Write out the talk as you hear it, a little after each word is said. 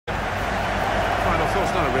Well,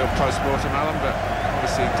 it's not a real post-mortem, Alan, but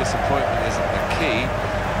obviously disappointment isn't the key.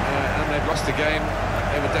 And they've lost the game.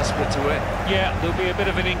 They were desperate to win. Yeah, there'll be a bit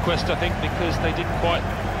of an inquest, I think, because they didn't quite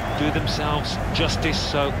do themselves justice,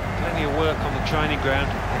 so plenty of work on the training ground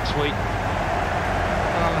next week.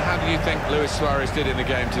 Well, how do you think Luis Suarez did in the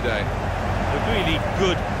game today? A really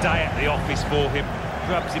good day at the office for him.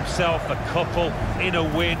 Grabs himself a couple in a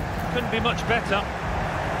win. Couldn't be much better.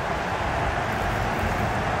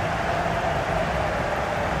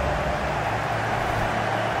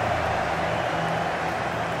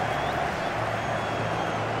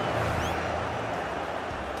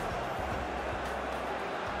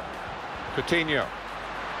 Coutinho.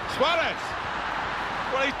 Suarez!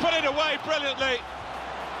 Well, he's put it away brilliantly.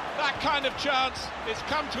 That kind of chance, it's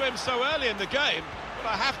come to him so early in the game, but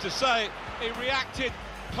I have to say, he reacted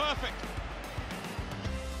perfect.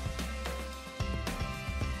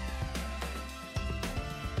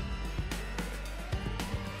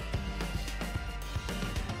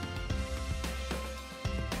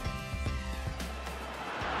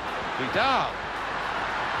 Vidal.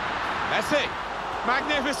 Messi.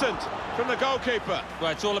 Magnificent from the goalkeeper.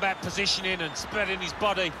 Well, it's all about positioning and spreading his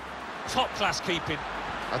body. Top-class keeping.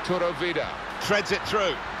 Arturo Vidal. Treads it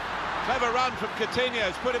through. Clever run from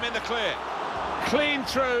Coutinho's put him in the clear. Clean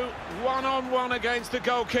through, one-on-one against the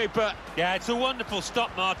goalkeeper. Yeah, it's a wonderful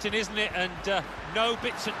stop, Martin, isn't it? And no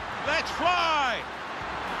bits and... Let's fly!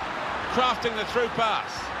 Crafting the through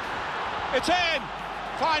pass. It's in!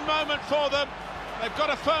 Fine moment for them. They've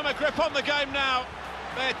got a firmer grip on the game now.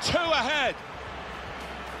 They're 2 ahead.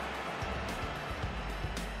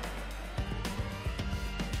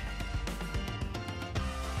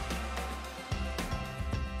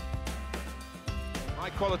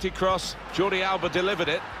 High-quality cross. Jordi Alba delivered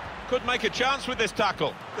it. Could make a chance with this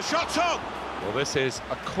tackle. The shot's on! Well, this is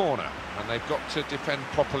a corner, and they've got to defend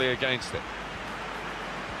properly against it.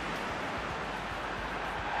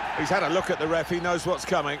 He's had a look at the ref, he knows what's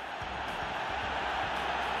coming.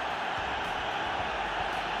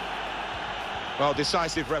 Well,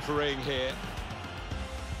 decisive refereeing here.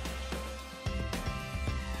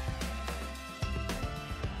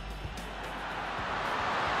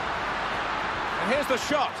 And here's the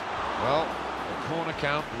shot. Well, the corner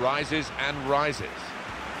count rises and rises.